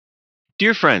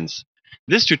Dear friends,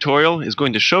 this tutorial is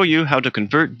going to show you how to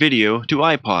convert video to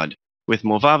iPod with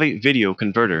Movavi Video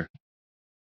Converter.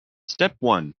 Step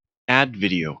 1. Add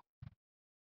video.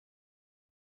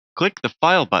 Click the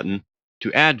File button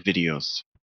to add videos.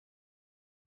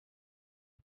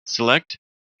 Select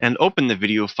and open the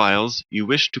video files you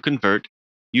wish to convert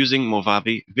using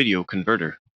Movavi Video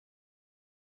Converter.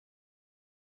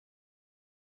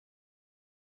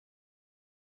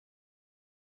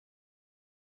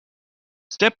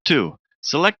 Step 2.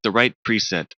 Select the right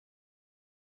preset.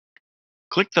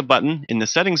 Click the button in the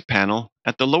Settings panel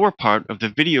at the lower part of the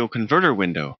Video Converter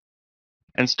window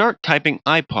and start typing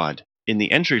iPod in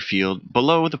the entry field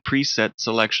below the preset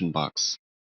selection box.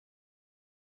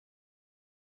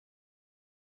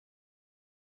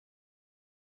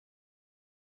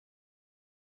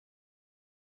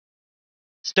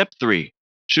 Step 3.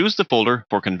 Choose the folder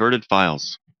for converted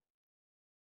files.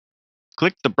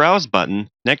 Click the Browse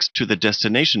button next to the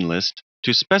destination list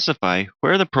to specify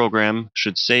where the program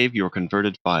should save your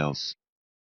converted files.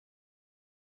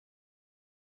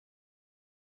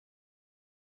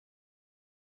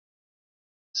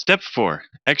 Step 4.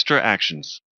 Extra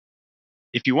actions.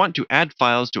 If you want to add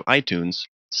files to iTunes,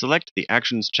 select the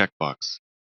Actions checkbox.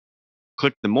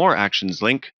 Click the More Actions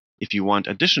link if you want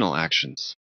additional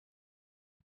actions.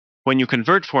 When you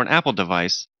convert for an Apple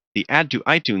device, the Add to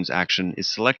iTunes action is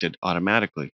selected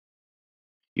automatically.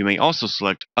 You may also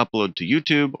select Upload to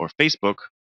YouTube or Facebook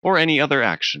or any other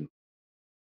action.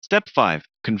 Step 5.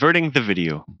 Converting the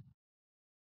video.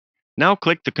 Now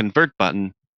click the Convert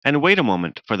button and wait a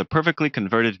moment for the perfectly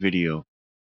converted video.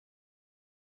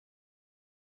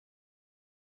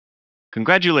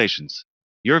 Congratulations!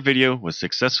 Your video was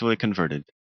successfully converted.